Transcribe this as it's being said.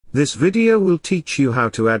This video will teach you how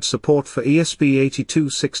to add support for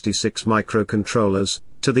ESP8266 microcontrollers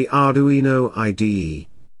to the Arduino IDE.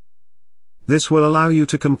 This will allow you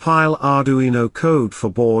to compile Arduino code for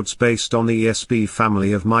boards based on the ESP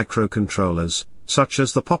family of microcontrollers, such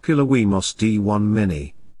as the popular Wemos D1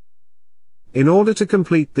 Mini. In order to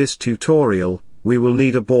complete this tutorial, we will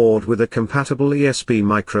need a board with a compatible ESP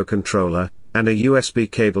microcontroller, and a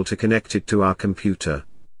USB cable to connect it to our computer.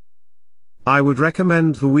 I would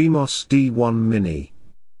recommend the Wemos D1 Mini.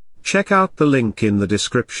 Check out the link in the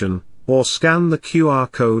description, or scan the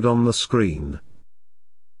QR code on the screen.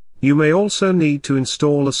 You may also need to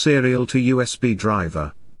install a serial to USB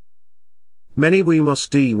driver. Many Wemos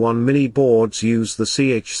D1 Mini boards use the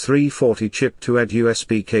CH340 chip to add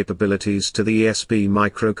USB capabilities to the ESP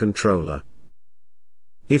microcontroller.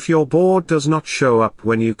 If your board does not show up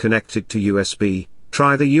when you connect it to USB,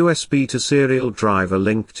 try the USB to serial driver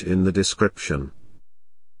linked in the description.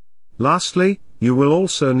 Lastly, you will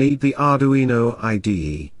also need the Arduino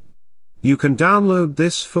IDE. You can download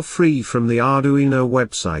this for free from the Arduino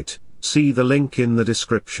website, see the link in the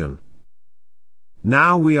description.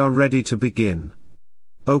 Now we are ready to begin.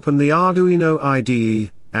 Open the Arduino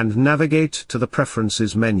IDE, and navigate to the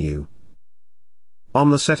Preferences menu. On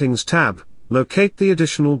the Settings tab, locate the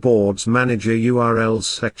Additional Boards Manager URLs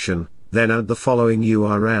section, then add the following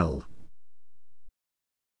URL.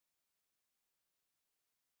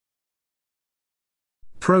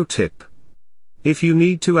 Pro tip: if you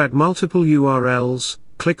need to add multiple URLs,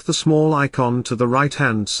 click the small icon to the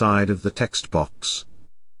right-hand side of the text box.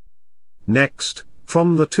 Next,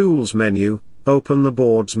 from the Tools menu, open the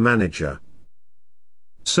Boards Manager.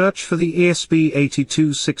 Search for the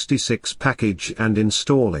ESP8266 package and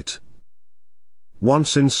install it.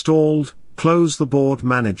 Once installed, close the Board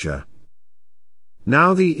Manager.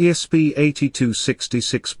 Now the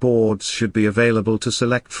ESP8266 boards should be available to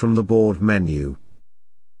select from the board menu.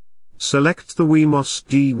 Select the Wemos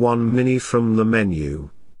D1 Mini from the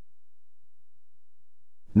menu.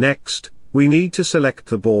 Next, we need to select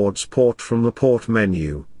the board's port from the port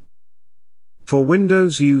menu. For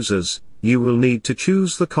Windows users, you will need to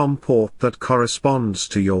choose the COM port that corresponds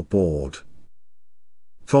to your board.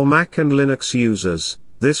 For Mac and Linux users,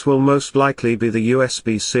 this will most likely be the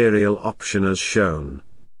USB serial option as shown.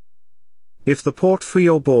 If the port for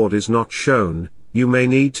your board is not shown, you may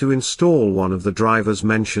need to install one of the drivers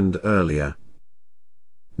mentioned earlier.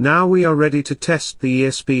 Now we are ready to test the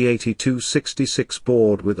ESP8266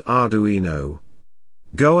 board with Arduino.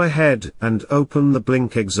 Go ahead and open the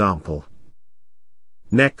Blink example.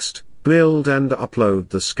 Next, build and upload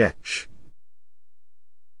the sketch.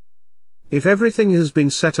 If everything has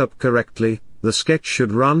been set up correctly, the sketch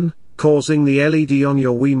should run, causing the LED on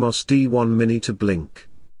your Wemos D1 Mini to blink.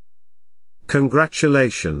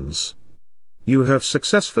 Congratulations! You have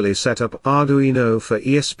successfully set up Arduino for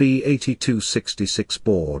ESP8266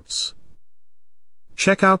 boards.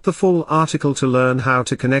 Check out the full article to learn how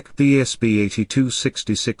to connect the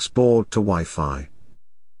ESP8266 board to Wi-Fi.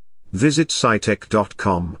 Visit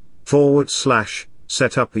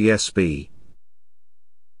scitech.com/setup ESP.